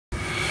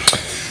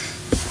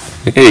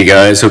Hey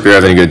guys, hope you're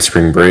having a good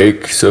spring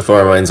break. So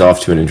far mine's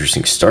off to an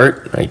interesting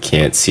start. I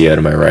can't see out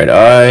of my right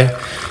eye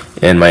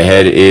and my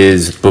head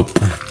is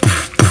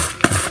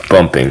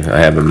bumping. I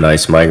have a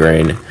nice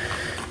migraine,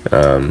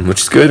 which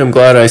is good. I'm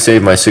glad I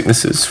saved my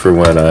sicknesses for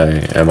when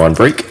I am on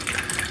break.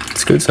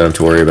 It's good, so I don't have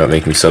to worry about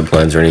making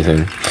sub-plans or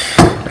anything.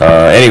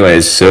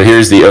 Anyways, so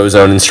here's the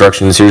ozone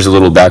instructions. Here's a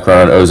little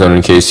background on ozone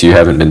in case you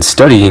haven't been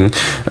studying.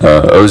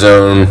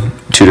 Ozone,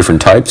 two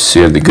different types. So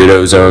you have the good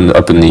ozone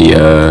up in the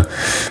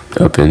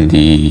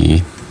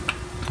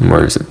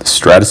where is it? The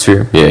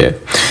stratosphere? Yeah,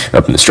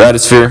 up in the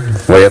stratosphere,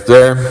 way up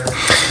there.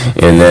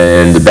 And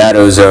then the bad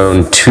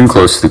ozone, too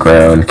close to the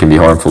ground, can be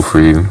harmful for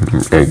you.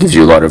 It gives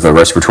you a lot of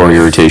respiratory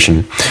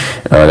irritation.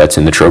 That's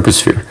in the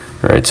troposphere,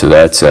 right? So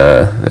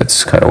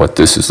that's kind of what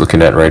this is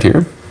looking at right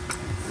here.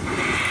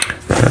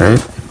 All right.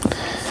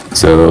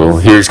 So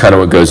here's kind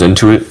of what goes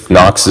into it.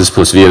 NOxes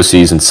plus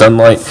VOCs and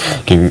sunlight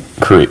can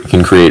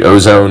create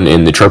ozone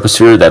in the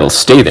troposphere that'll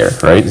stay there,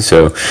 right?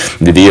 So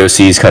the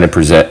VOCs kind of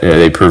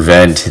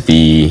prevent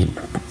the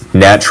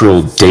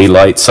natural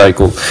daylight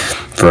cycle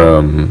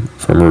from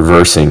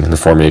reversing the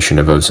formation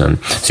of ozone.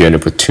 So you end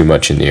up with too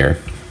much in the air.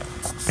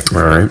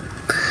 All right.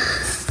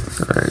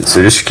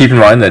 So just keep in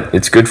mind that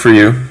it's good for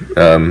you.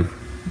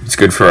 It's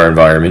good for our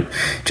environment,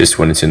 just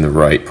when it's in the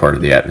right part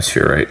of the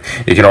atmosphere, right?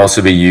 It can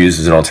also be used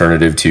as an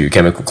alternative to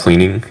chemical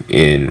cleaning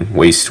in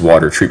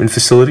wastewater treatment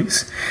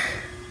facilities.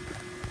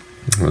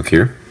 Look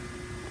here.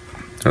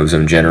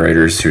 Ozone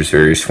generators, there's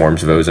various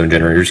forms of ozone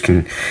generators,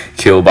 can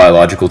kill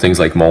biological things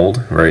like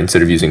mold, right?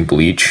 Instead of using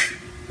bleach,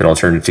 an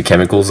alternative to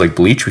chemicals like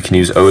bleach, we can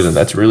use ozone.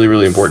 That's really,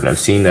 really important. I've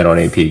seen that on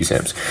AP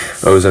exams.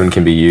 Ozone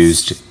can be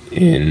used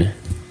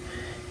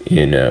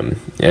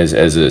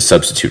as a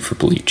substitute for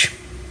bleach.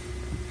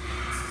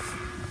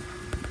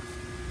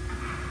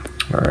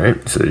 All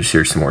right, so just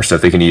here's some more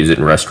stuff. They can use it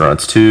in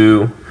restaurants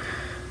too.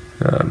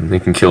 They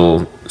can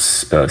kill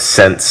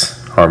scents,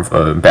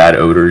 bad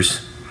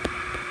odors.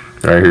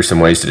 All right, here's some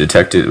ways to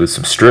detect it with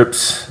some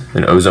strips,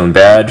 an ozone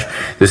badge.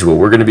 This is what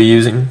we're going to be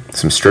using,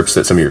 some strips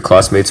that some of your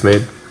classmates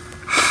made.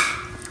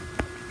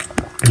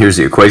 Here's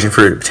the equation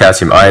for it.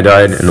 Potassium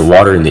iodide and the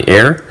water in the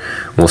air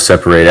will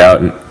separate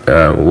out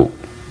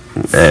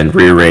and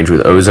rearrange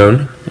with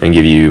ozone and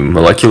give you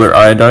molecular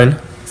iodine,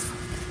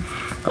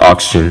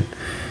 oxygen,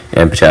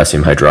 and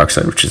potassium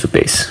hydroxide, which is a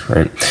base,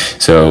 right?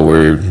 So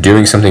we're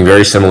doing something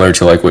very similar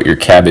to like what your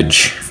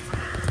cabbage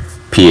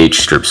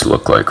pH strips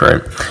look like,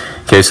 right?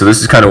 Okay, so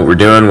this is kind of what we're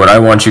doing. What I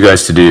want you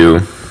guys to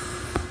do,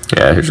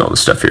 yeah, here's all the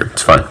stuff here.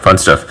 It's fun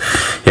stuff.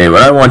 Okay,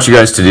 what I want you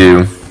guys to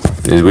do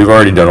is, we've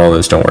already done all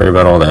this, don't worry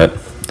about all that,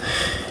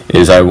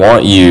 is I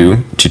want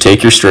you to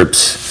take your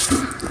strips,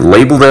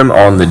 label them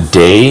on the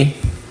day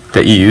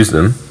that you use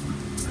them.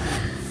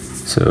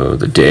 So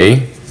the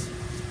day,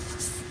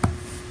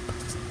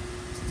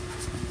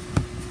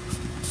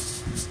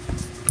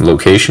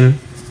 location,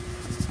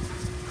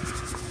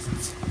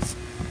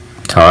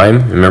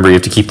 time. Remember, you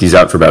have to keep these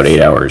out for about 8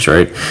 hours,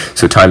 right?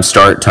 So time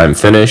start, time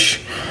finish,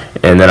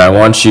 and then I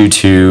want you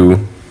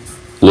to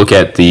look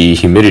at the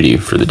humidity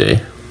for the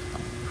day.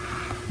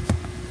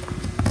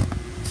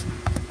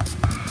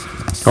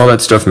 All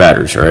that stuff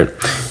matters, right?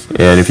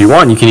 And if you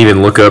want, you can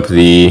even look up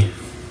the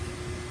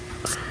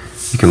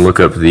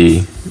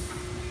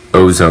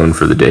ozone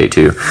for the day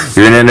too.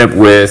 You're going to end up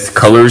with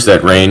colors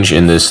that range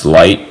in this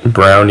light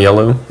brown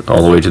yellow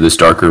all the way to this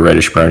darker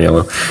reddish brown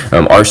yellow.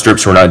 Our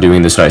strips, we're not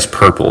doing this nice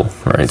purple,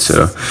 right?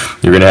 So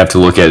you're going to have to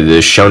look at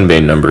this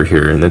Schoenbein number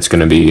here, and that's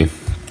going to be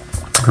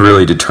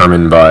really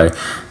determined by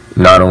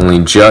not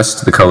only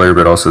just the color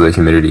but also the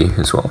humidity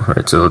as well,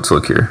 right? So let's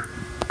look here.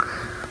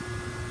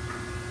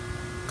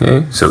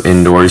 Okay, so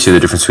indoor, you see the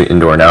difference between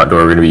indoor and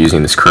outdoor. We're going to be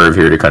using this curve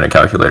here to kind of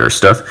calculate our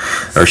stuff.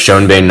 Our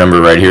Schoenbein number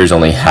right here is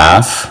only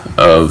half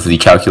of the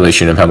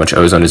calculation of how much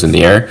ozone is in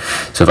the air.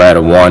 So if I had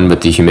a 1,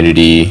 but the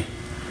humidity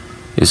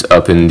is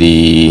up in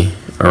the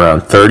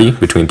around 30,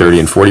 between 30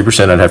 and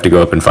 40%, I'd have to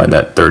go up and find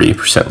that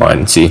 30% line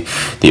and see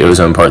the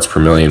ozone parts per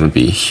million would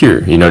be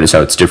here. You notice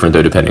how it's different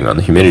though depending on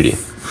the humidity.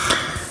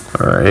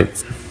 All right.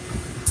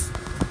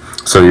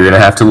 So you're going to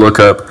have to look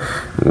up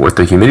what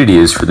the humidity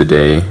is for the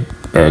day.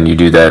 And you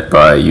do that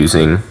by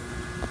using,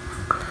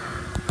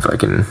 if I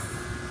can,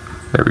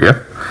 there we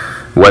go,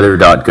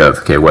 weather.gov.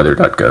 Okay,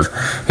 weather.gov.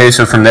 Okay,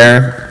 so from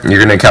there, you're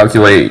gonna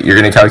calculate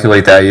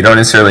that. You don't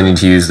necessarily need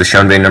to use the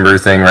Schoenbein number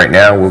thing right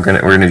now. We're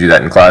gonna do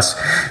that in class.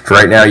 For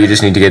right now, you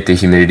just need to get the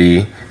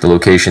humidity, the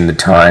location, the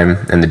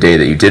time, and the day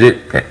that you did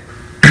it.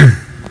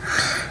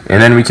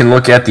 And then we can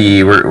look at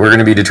we're going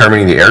to be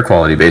determining the air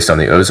quality based on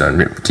the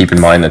ozone. Keep in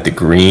mind that the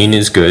green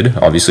is good.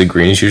 Obviously,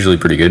 green is usually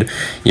pretty good.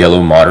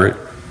 Yellow, moderate.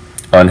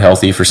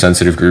 Unhealthy for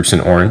sensitive groups in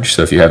orange.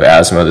 So if you have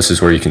asthma, this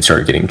is where you can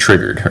start getting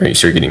triggered, right? You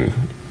start getting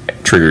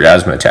triggered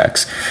asthma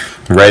attacks.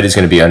 Red is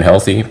going to be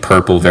unhealthy,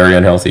 purple very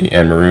unhealthy,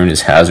 and maroon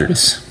is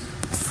hazardous.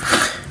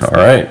 All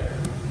right,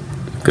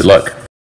 good luck.